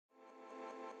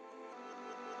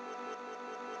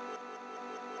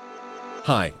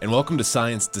Hi, and welcome to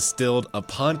Science Distilled, a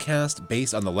podcast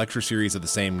based on the lecture series of the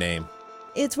same name.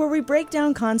 It's where we break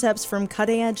down concepts from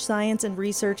cutting-edge science and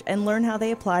research and learn how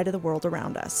they apply to the world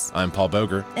around us. I'm Paul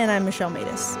Boger. And I'm Michelle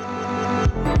Matus.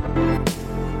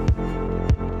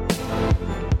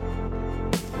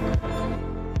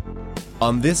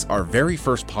 On this, our very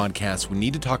first podcast, we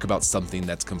need to talk about something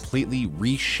that's completely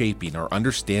reshaping our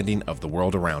understanding of the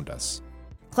world around us.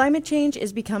 Climate change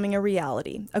is becoming a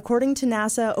reality. According to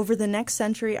NASA, over the next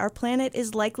century, our planet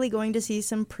is likely going to see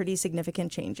some pretty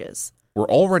significant changes. We're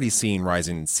already seeing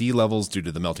rising sea levels due to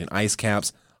the melting ice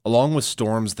caps, along with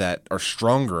storms that are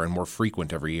stronger and more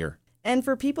frequent every year. And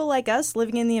for people like us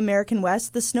living in the American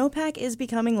West, the snowpack is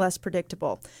becoming less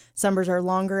predictable. Summers are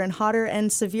longer and hotter,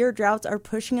 and severe droughts are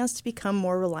pushing us to become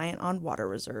more reliant on water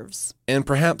reserves. And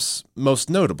perhaps most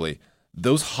notably,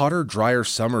 those hotter, drier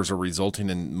summers are resulting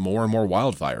in more and more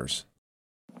wildfires.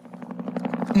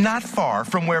 Not far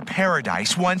from where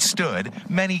paradise once stood,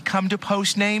 many come to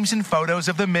post names and photos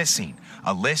of the missing.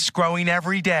 A list growing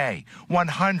every day,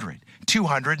 100,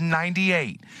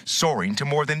 298, soaring to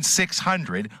more than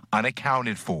 600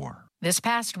 unaccounted for. This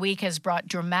past week has brought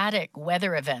dramatic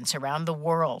weather events around the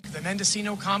world. The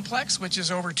Mendocino Complex, which is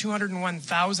over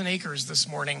 201,000 acres this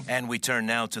morning. And we turn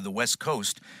now to the West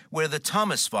Coast, where the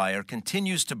Thomas Fire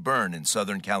continues to burn in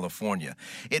Southern California.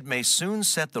 It may soon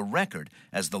set the record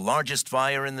as the largest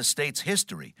fire in the state's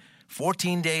history.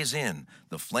 14 days in,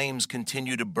 the flames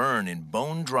continue to burn in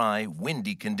bone-dry,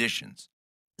 windy conditions.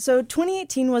 So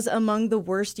 2018 was among the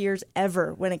worst years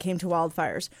ever when it came to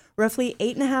wildfires. Roughly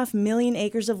 8.5 million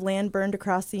acres of land burned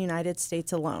across the United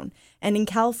States alone. And in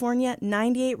California,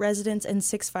 98 residents and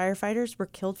 6 firefighters were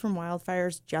killed from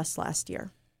wildfires just last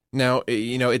year. Now,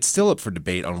 it's still up for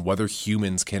debate on whether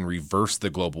humans can reverse the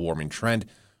global warming trend,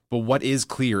 but what is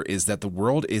clear is that the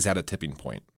world is at a tipping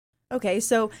point. Okay,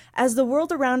 so as the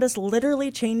world around us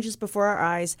literally changes before our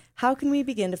eyes, how can we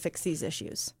begin to fix these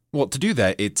issues? Well, to do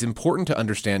that, it's important to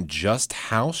understand just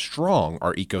how strong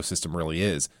our ecosystem really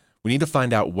is. We need to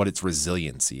find out what its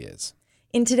resiliency is.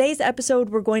 In today's episode,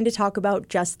 we're going to talk about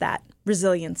just that,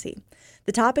 resiliency.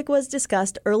 The topic was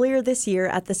discussed earlier this year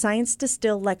at the Science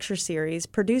Distilled lecture series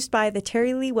produced by the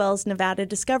Terry Lee Wells Nevada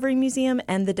Discovery Museum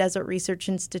and the Desert Research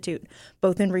Institute,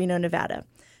 both in Reno, Nevada.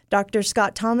 Dr.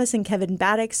 Scott Thomas and Kevin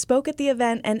Baddock spoke at the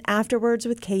event and afterwards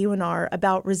with KUNR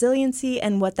about resiliency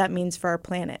and what that means for our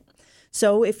planet.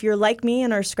 So if you're like me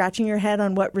and are scratching your head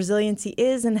on what resiliency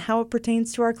is and how it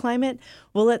pertains to our climate,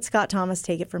 we'll let Scott Thomas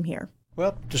take it from here.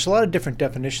 Well, there's a lot of different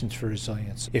definitions for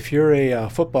resilience. If you're a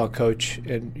football coach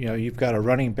and you've got a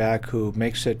running back who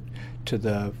makes it to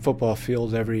the football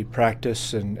field every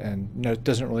practice and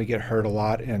doesn't really get hurt a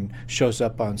lot and shows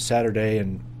up on Saturday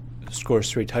and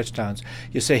scores 3 touchdowns,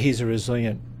 you say he's a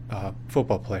resilient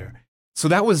football player. So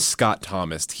that was Scott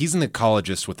Thomas. He's an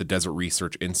ecologist with the Desert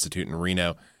Research Institute in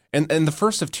Reno, and the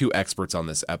first of 2 experts on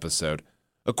this episode.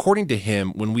 According to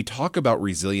him, when we talk about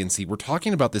resiliency, we're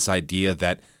talking about this idea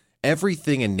that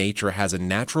everything in nature has a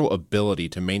natural ability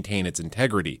to maintain its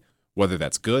integrity, whether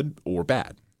that's good or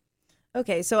bad.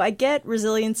 Okay, so I get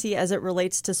resiliency as it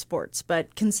relates to sports,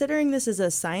 but considering this is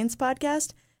a science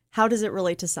podcast, how does it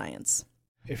relate to science?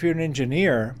 If you're an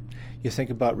engineer, you think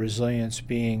about resilience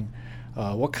being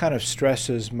what kind of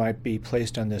stresses might be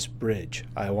placed on this bridge.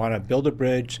 I want to build a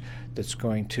bridge that's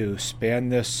going to span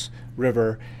this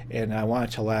river, and I want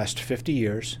it to last 50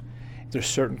 years. There's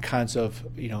certain kinds of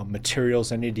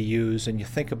materials I need to use, and you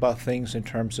think about things in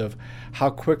terms of how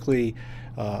quickly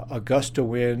a gust of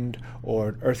wind or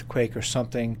an earthquake or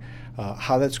something,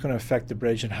 how that's going to affect the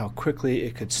bridge and how quickly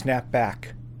it could snap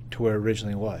back to where it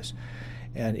originally was.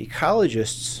 And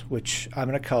ecologists, which I'm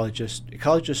an ecologist,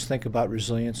 ecologists think about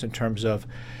resilience in terms of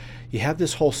you have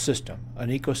this whole system, an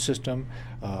ecosystem,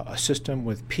 a system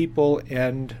with people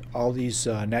and all these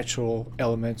natural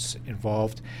elements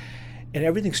involved, and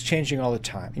everything's changing all the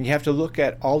time. And you have to look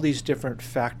at all these different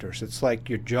factors. It's like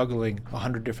you're juggling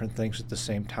 100 different things at the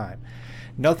same time.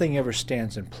 Nothing ever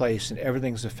stands in place, and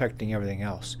everything's affecting everything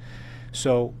else.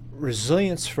 So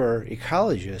resilience for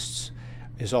ecologists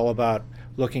is all about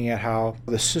looking at how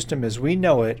the system as we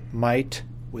know it might,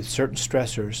 with certain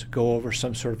stressors, go over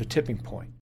some sort of a tipping point.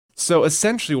 So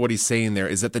essentially what he's saying there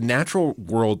is that the natural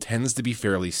world tends to be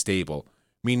fairly stable,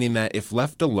 meaning that if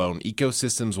left alone,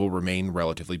 ecosystems will remain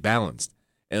relatively balanced.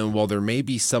 And while there may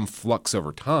be some flux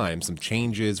over time, some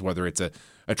changes, whether it's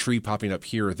a tree popping up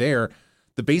here or there,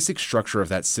 the basic structure of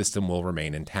that system will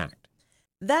remain intact.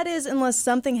 That is, unless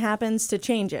something happens to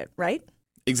change it, right?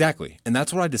 Exactly, and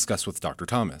that's what I discussed with Dr.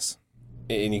 Thomas.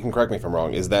 And you can correct me if I'm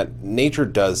wrong, is that nature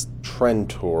does trend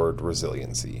toward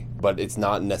resiliency, but it's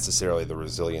not necessarily the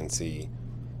resiliency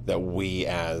that we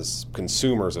as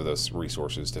consumers of those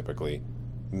resources typically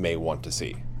may want to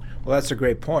see? Well, that's a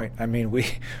great point. I mean, we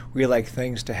like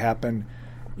things to happen,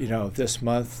 this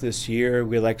month, this year.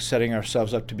 We like setting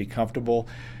ourselves up to be comfortable.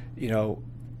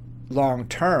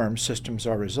 Long-term systems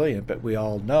are resilient, but we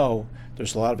all know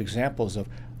there's a lot of examples of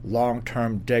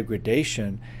long-term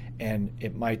degradation, and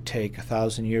it might take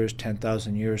 1,000 years,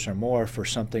 10,000 years or more for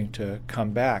something to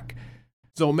come back.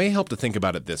 So it may help to think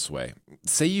about it this way.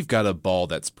 Say you've got a ball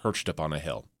that's perched up on a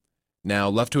hill. Now,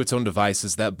 left to its own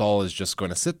devices, that ball is just going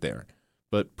to sit there.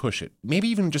 But push it, maybe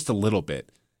even just a little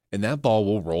bit, and that ball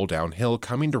will roll downhill,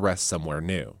 coming to rest somewhere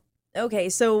new. Okay,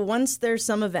 so once there's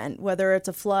some event, whether it's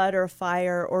a flood or a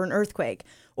fire or an earthquake,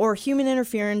 or human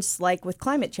interference like with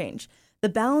climate change, the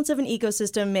balance of an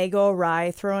ecosystem may go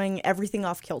awry, throwing everything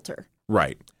off kilter.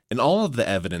 Right. And all of the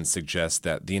evidence suggests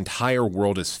that the entire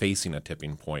world is facing a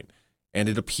tipping point, and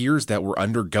it appears that we're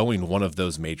undergoing one of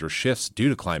those major shifts due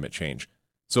to climate change.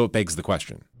 So it begs the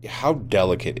question. How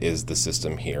delicate is the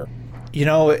system here?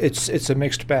 It's a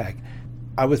mixed bag.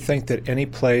 I would think that any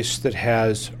place that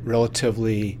has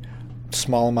relatively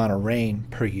small amount of rain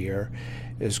per year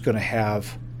is going to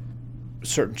have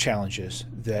certain challenges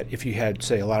that if you had,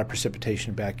 say, a lot of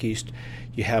precipitation back east,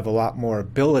 you have a lot more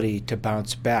ability to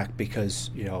bounce back because,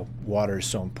 water is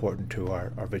so important to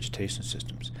our vegetation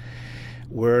systems.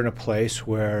 We're in a place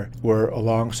where we're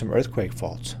along some earthquake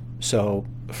faults. So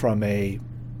from a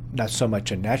not so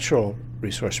much a natural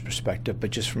resource perspective,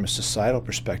 but just from a societal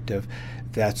perspective,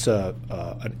 that's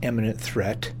an imminent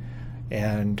threat,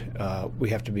 and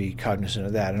we have to be cognizant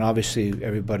of that. And obviously,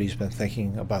 everybody's been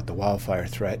thinking about the wildfire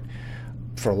threat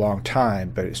for a long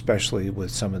time, but especially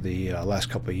with some of the last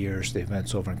couple of years, the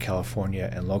events over in California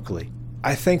and locally.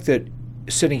 I think that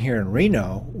sitting here in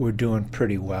Reno, we're doing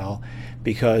pretty well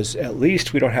because at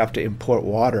least we don't have to import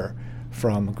water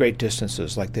from great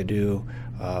distances like they do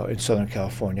in Southern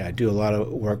California. I do a lot of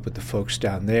work with the folks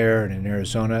down there and in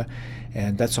Arizona,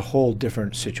 and that's a whole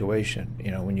different situation.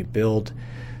 When you build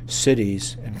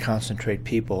cities and concentrate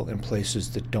people in places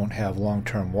that don't have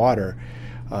long-term water,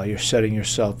 you're setting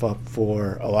yourself up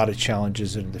for a lot of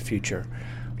challenges in the future.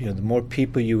 The more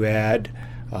people you add,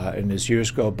 and as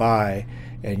years go by,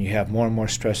 and you have more and more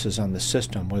stresses on the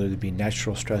system, whether they be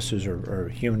natural stresses or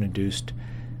human-induced,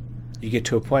 you get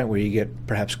to a point where you get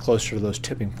perhaps closer to those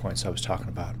tipping points I was talking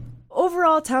about.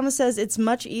 Overall, Thomas says it's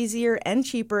much easier and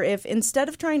cheaper if, instead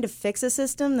of trying to fix a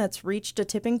system that's reached a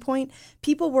tipping point,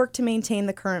 people work to maintain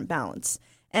the current balance.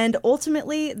 And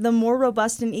ultimately, the more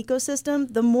robust an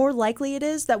ecosystem, the more likely it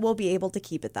is that we'll be able to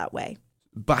keep it that way.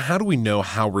 But how do we know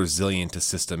how resilient a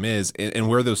system is and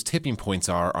where those tipping points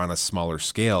are on a smaller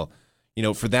scale?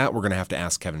 For that, we're going to have to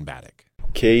ask Kevin Baddick.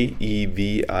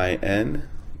 KevinBaddick.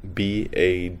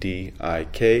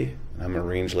 I'm a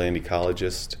rangeland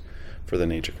ecologist for the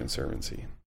Nature Conservancy.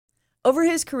 Over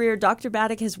his career, Dr.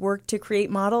 Baddick has worked to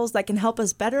create models that can help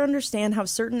us better understand how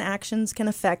certain actions can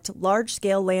affect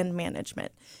large-scale land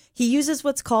management. He uses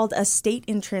what's called a state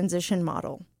in transition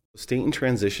model. State in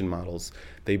transition models,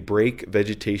 they break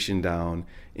vegetation down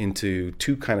into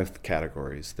two kind of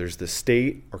categories. There's the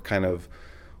state, or kind of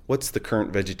what's the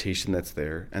current vegetation that's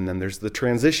there, and then there's the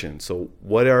transition. So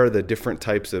what are the different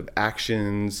types of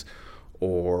actions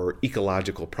or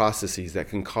ecological processes that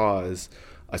can cause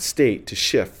a state to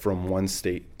shift from one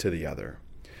state to the other?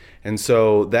 And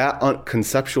so that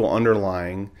conceptual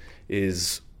underlying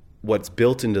is what's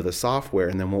built into the software,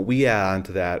 and then what we add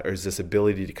onto that is this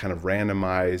ability to kind of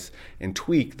randomize and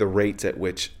tweak the rates at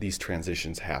which these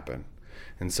transitions happen.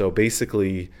 And so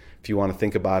basically, if you want to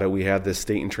think about it, we have this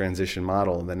state in transition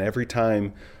model, and then every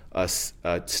time a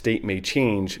state may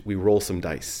change, we roll some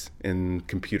dice in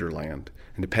computer land.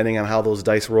 And depending on how those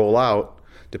dice roll out,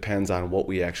 depends on what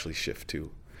we actually shift to.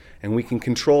 And we can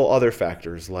control other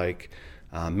factors like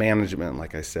management,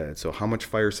 like I said. So how much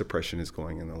fire suppression is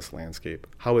going in this landscape?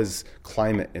 How is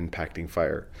climate impacting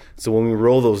fire? So when we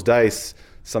roll those dice,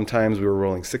 sometimes we're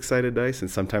rolling 6-sided dice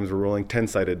and sometimes we're rolling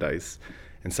 10-sided dice.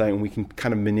 And so we can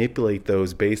kind of manipulate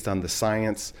those based on the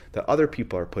science that other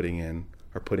people are putting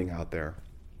out there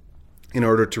in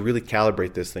order to really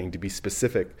calibrate this thing to be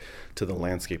specific to the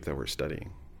landscape that we're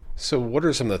studying. So what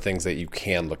are some of the things that you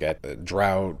can look at?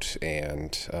 Drought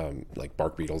and like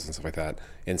bark beetles and stuff like that,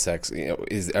 insects.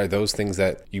 Are those things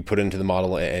that you put into the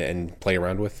model and play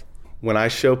around with? When I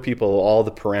show people all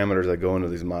the parameters that go into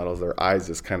these models, their eyes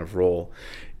just kind of roll.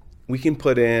 We can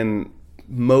put in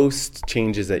most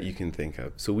changes that you can think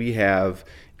of. So we have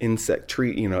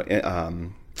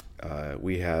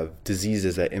we have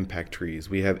diseases that impact trees.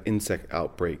 We have insect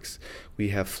outbreaks. We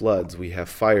have floods. We have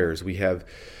fires. We have,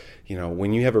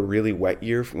 when you have a really wet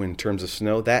year in terms of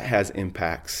snow, that has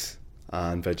impacts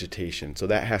on vegetation. So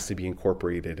that has to be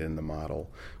incorporated in the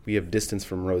model. We have distance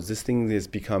from roads. This thing has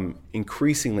become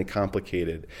increasingly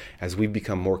complicated as we've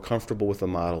become more comfortable with the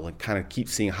model and kind of keep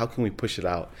seeing how can we push it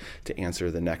out to answer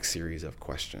the next series of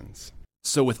questions.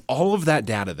 So with all of that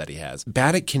data that he has,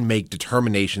 Baddock can make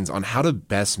determinations on how to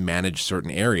best manage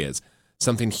certain areas,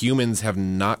 something humans have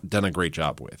not done a great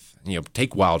job with.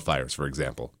 Take wildfires, for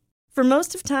example. For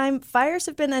most of time, fires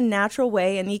have been a natural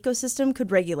way an ecosystem could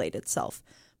regulate itself.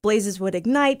 Blazes would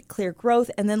ignite, clear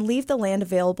growth, and then leave the land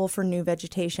available for new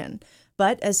vegetation.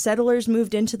 But as settlers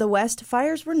moved into the West,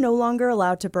 fires were no longer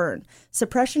allowed to burn.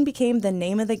 Suppression became the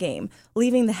name of the game,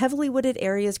 leaving the heavily wooded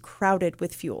areas crowded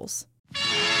with fuels.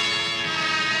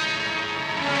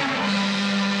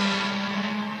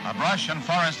 A brush and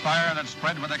forest fire that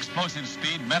spread with explosive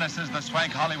speed menaces the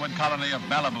swank Hollywood colony of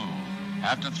Malibu.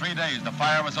 After 3 days, the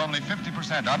fire was only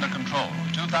 50% under control.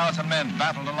 2,000 men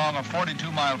battled along a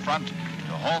 42-mile front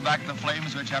to hold back the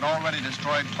flames which had already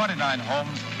destroyed 29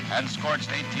 homes and scorched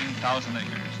 18,000 acres.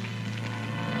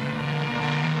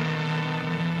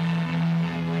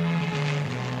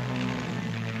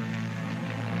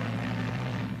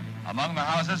 Among the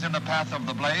houses in the path of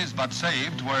the blaze but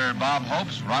saved were Bob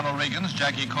Hope's, Ronald Reagan's,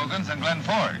 Jackie Coogan's, and Glenn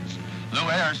Ford's. Lou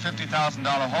Ayres' $50,000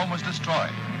 home was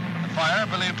destroyed. The fire,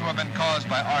 believed to have been caused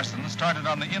by arson, started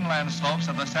on the inland slopes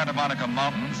of the Santa Monica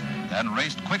Mountains, then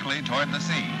raced quickly toward the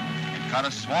sea. It cut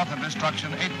a swath of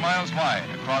destruction 8 miles wide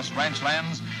across ranch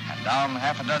lands and down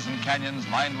half a dozen canyons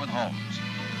lined with homes.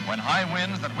 When high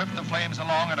winds that whipped the flames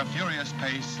along at a furious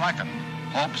pace slackened,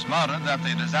 hopes mounted that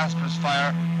the disastrous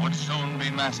fire would soon be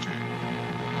mastered.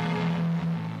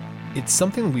 It's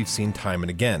something we've seen time and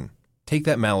again. Take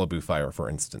that Malibu fire, for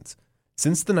instance.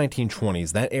 Since the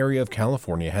 1920s, that area of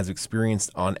California has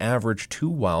experienced, on average, 2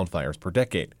 wildfires per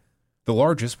decade. The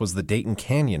largest was the Dayton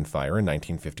Canyon Fire in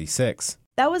 1956.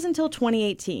 That was until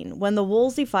 2018, when the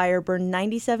Woolsey Fire burned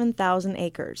 97,000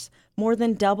 acres, more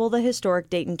than double the historic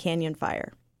Dayton Canyon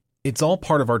Fire. It's all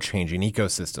part of our changing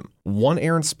ecosystem. One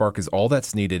errant spark is all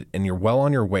that's needed, and you're well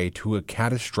on your way to a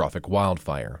catastrophic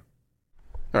wildfire.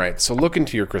 All right, so look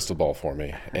into your crystal ball for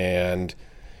me. And,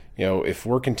 if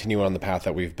we're continuing on the path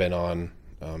that we've been on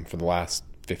for the last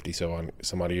 50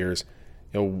 some odd years,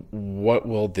 what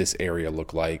will this area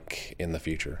look like in the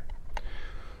future?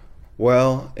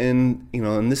 Well, and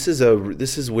this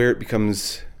is where it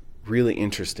becomes really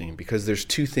interesting, because there's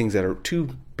two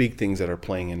big things that are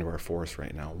playing into our forest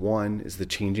right now. One is the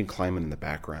changing climate in the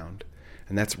background,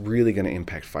 and that's really going to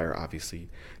impact fire, obviously.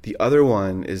 The other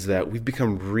one is that we've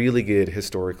become really good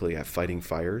historically at fighting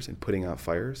fires and putting out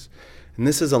fires, and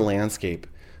this is a landscape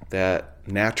that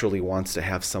naturally wants to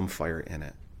have some fire in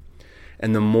it.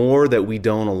 And the more that we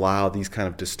don't allow these kind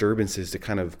of disturbances to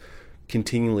kind of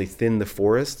continually thin the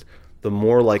forest, the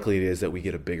more likely it is that we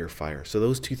get a bigger fire. So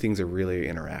those two things are really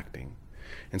interacting.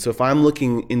 And so if I'm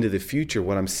looking into the future,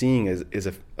 what I'm seeing is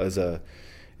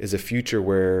a future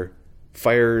where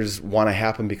fires want to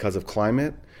happen because of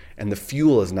climate, and the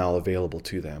fuel is now available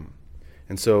to them.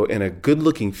 And so in a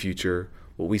good-looking future,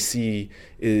 what we see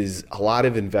is a lot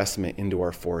of investment into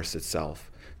our forest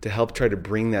itself to help try to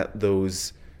bring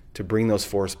those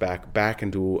forests back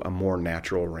into a more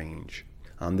natural range.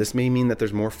 This may mean that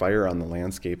there's more fire on the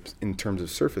landscape in terms of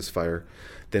surface fire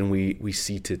than we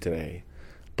see today.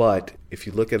 But if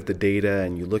you look at the data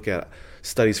and you look at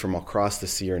studies from across the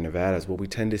Sierra Nevadas, what we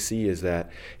tend to see is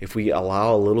that if we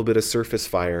allow a little bit of surface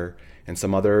fire and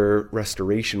some other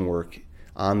restoration work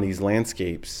on these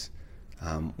landscapes,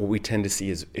 what we tend to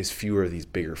see is fewer of these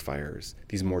bigger fires,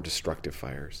 these more destructive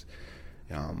fires.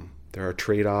 There are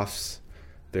trade-offs,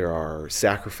 there are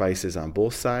sacrifices on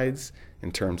both sides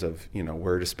in terms of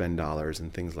where to spend dollars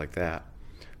and things like that.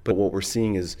 But what we're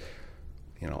seeing is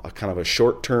a kind of a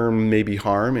short-term maybe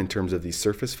harm in terms of these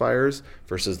surface fires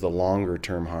versus the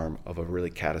longer-term harm of a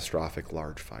really catastrophic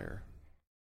large fire.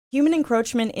 Human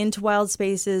encroachment into wild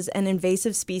spaces and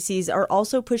invasive species are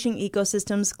also pushing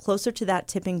ecosystems closer to that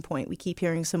tipping point we keep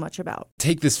hearing so much about.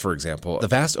 Take this, for example. The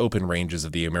vast open ranges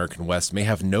of the American West may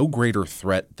have no greater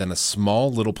threat than a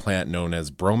small little plant known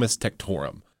as Bromus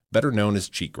tectorum, better known as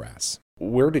cheatgrass.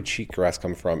 Where did cheatgrass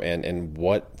come from, and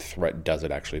what threat does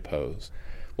it actually pose?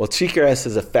 Well, cheatgrass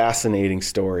is a fascinating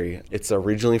story. It's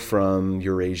originally from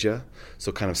Eurasia,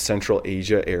 so kind of Central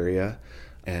Asia area.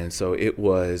 And so it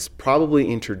was probably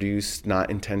introduced not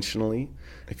intentionally.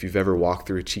 If you've ever walked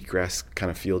through a cheatgrass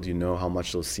kind of field, you know how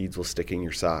much those seeds will stick in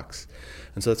your socks.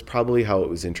 And so that's probably how it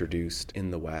was introduced in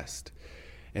the West.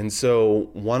 And so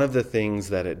one of the things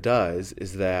that it does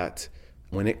is that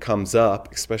when it comes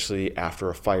up, especially after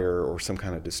a fire or some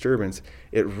kind of disturbance,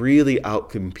 it really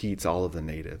outcompetes all of the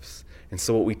natives. And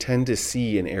so what we tend to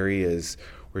see in areas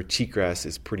where cheatgrass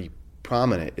is pretty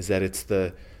prominent is that it's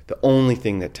the only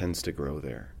thing that tends to grow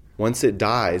there. Once it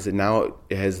dies, it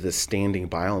has this standing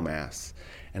biomass,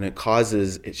 and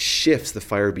it shifts the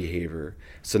fire behavior.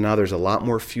 So now there's a lot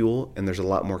more fuel and there's a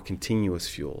lot more continuous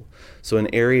fuel. So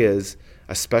in areas,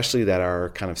 especially that are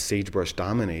kind of sagebrush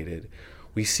dominated,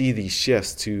 we see these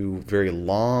shifts to very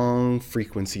long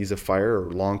frequencies of fire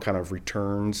or long kind of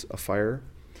returns of fire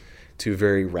to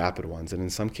very rapid ones. And in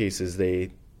some cases,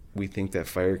 we think that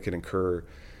fire can occur,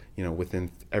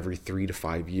 within every 3 to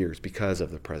 5 years because of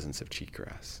the presence of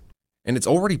cheatgrass. And it's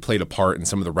already played a part in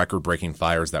some of the record-breaking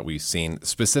fires that we've seen,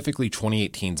 specifically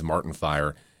 2018's Martin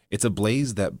Fire. It's a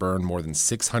blaze that burned more than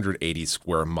 680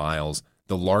 square miles,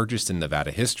 the largest in Nevada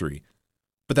history.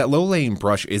 But that low-laying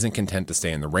brush isn't content to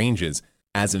stay in the ranges.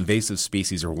 As invasive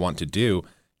species are wont to do,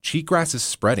 cheatgrass is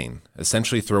spreading,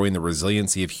 essentially throwing the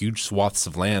resiliency of huge swaths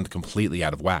of land completely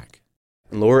out of whack.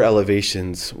 In lower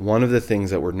elevations, one of the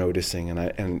things that we're noticing,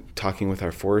 and talking with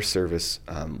our Forest Service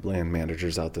land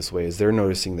managers out this way, is they're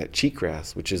noticing that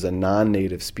cheatgrass, which is a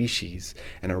non-native species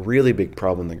and a really big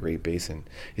problem in the Great Basin,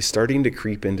 is starting to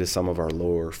creep into some of our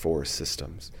lower forest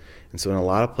systems. And so in a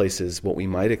lot of places, what we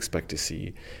might expect to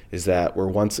see is that where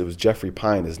once it was Jeffrey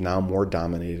pine is now more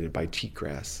dominated by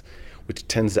cheatgrass, which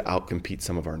tends to outcompete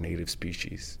some of our native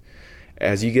species.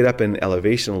 As you get up in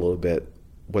elevation a little bit,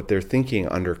 what they're thinking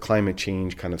under climate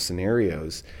change kind of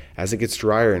scenarios, as it gets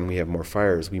drier and we have more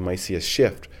fires, we might see a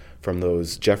shift from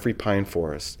those Jeffrey pine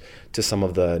forests to some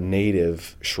of the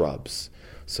native shrubs.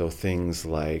 So things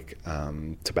like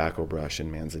tobacco brush and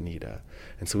manzanita.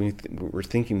 And so we're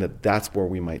thinking that that's where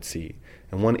we might see.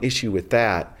 And one issue with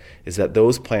that is that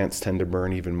those plants tend to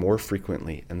burn even more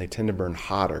frequently, and they tend to burn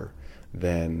hotter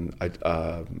than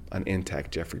an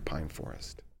intact Jeffrey pine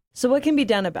forest. So what can be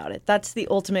done about it? That's the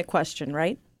ultimate question,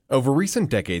 right? Over recent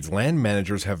decades, land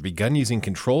managers have begun using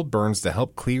controlled burns to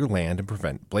help clear land and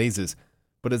prevent blazes.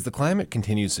 But as the climate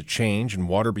continues to change and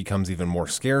water becomes even more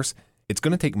scarce, it's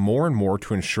going to take more and more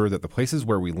to ensure that the places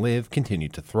where we live continue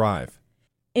to thrive.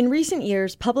 In recent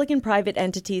years, public and private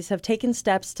entities have taken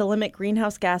steps to limit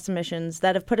greenhouse gas emissions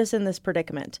that have put us in this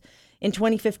predicament. In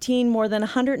 2015, more than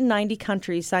 190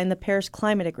 countries signed the Paris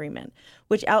Climate Agreement,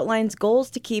 which outlines goals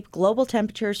to keep global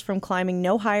temperatures from climbing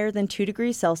no higher than 2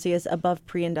 degrees Celsius above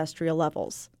pre-industrial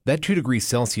levels. That 2 degrees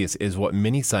Celsius is what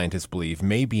many scientists believe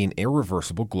may be an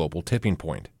irreversible global tipping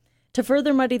point. To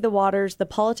further muddy the waters, the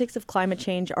politics of climate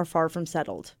change are far from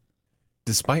settled.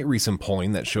 Despite recent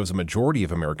polling that shows a majority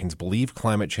of Americans believe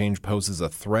climate change poses a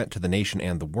threat to the nation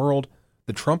and the world,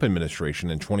 the Trump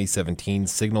administration in 2017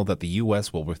 signaled that the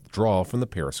U.S. will withdraw from the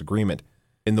Paris Agreement.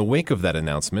 In the wake of that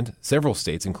announcement, several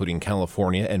states, including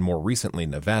California and more recently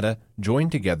Nevada,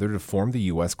 joined together to form the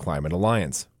U.S. Climate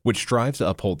Alliance, which strives to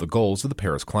uphold the goals of the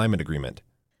Paris Climate Agreement.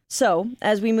 So,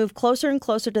 as we move closer and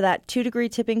closer to that 2-degree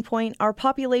tipping point, our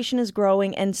population is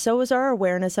growing, and so is our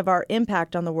awareness of our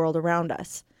impact on the world around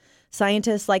us.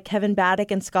 Scientists like Kevin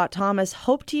Baddick and Scott Thomas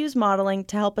hope to use modeling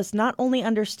to help us not only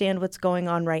understand what's going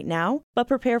on right now, but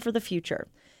prepare for the future,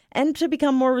 and to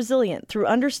become more resilient through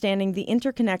understanding the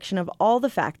interconnection of all the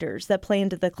factors that play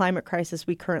into the climate crisis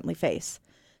we currently face.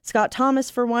 Scott Thomas,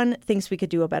 for one, thinks we could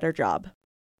do a better job.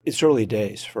 It's early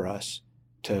days for us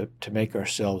to make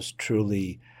ourselves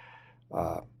truly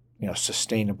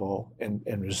sustainable,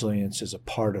 and resilience is a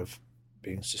part of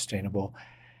being sustainable.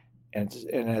 And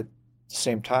at the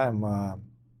same time,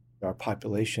 our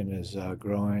population is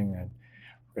growing, and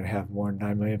we're going to have more than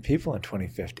 9 million people in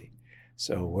 2050.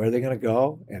 So where are they going to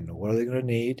go, and what are they going to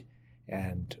need,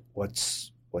 and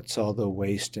what's all the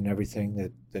waste and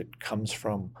everything that comes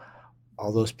from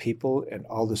all those people and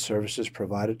all the services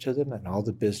provided to them and all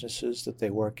the businesses that they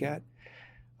work at,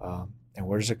 and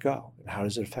where does it go, and how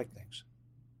does it affect things?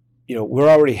 We're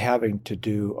already having to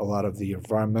do a lot of the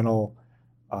environmental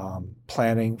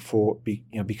planning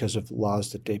because of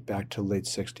laws that date back to the late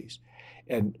 60s.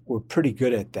 And we're pretty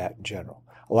good at that in general.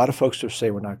 A lot of folks would say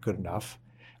we're not good enough.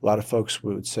 A lot of folks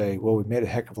would say, well, we've made a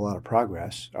heck of a lot of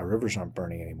progress. Our rivers aren't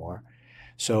burning anymore.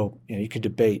 So you could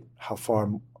debate how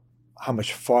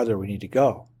much farther we need to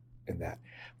go in that.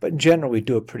 But in general, we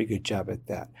do a pretty good job at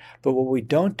that. But what we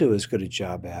don't do as good a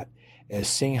job at is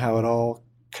seeing how it all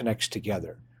connects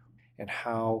together and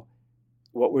how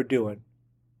what we're doing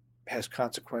has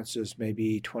consequences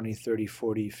maybe 20, 30,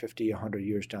 40, 50, 100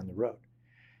 years down the road.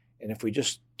 And if we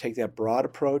just take that broad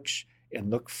approach and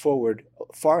look forward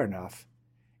far enough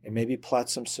and maybe plot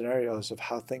some scenarios of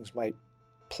how things might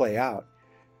play out,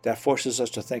 that forces us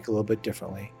to think a little bit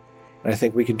differently. And I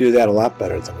think we can do that a lot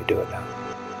better than we do it now.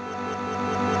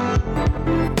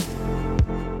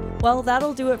 Well,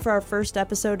 that'll do it for our first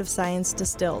episode of Science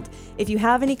Distilled. If you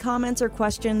have any comments or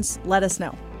questions, let us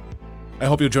know. I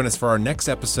hope you'll join us for our next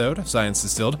episode of Science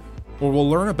Distilled, where we'll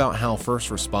learn about how first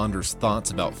responders'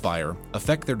 thoughts about fire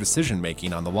affect their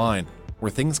decision-making on the line, where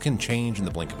things can change in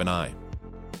the blink of an eye.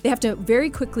 They have to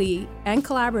very quickly and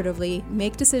collaboratively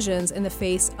make decisions in the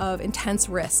face of intense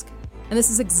risk. And this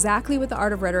is exactly what the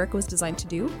Art of Rhetoric was designed to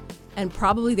do. And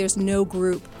probably there's no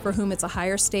group for whom it's a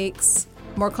higher stakes,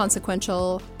 more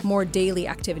consequential, more daily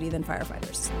activity than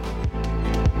firefighters.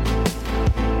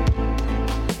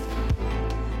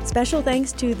 Special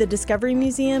thanks to the Discovery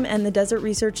Museum and the Desert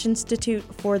Research Institute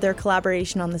for their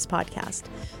collaboration on this podcast.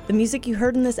 The music you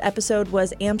heard in this episode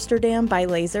was Amsterdam by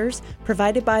Lasers,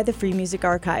 provided by the Free Music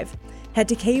Archive. Head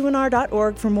to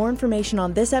kunr.org for more information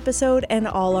on this episode and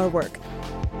all our work.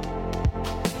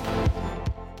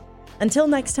 Until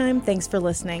next time, thanks for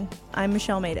listening. I'm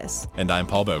Michelle Matus. And I'm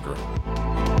Paul Boger.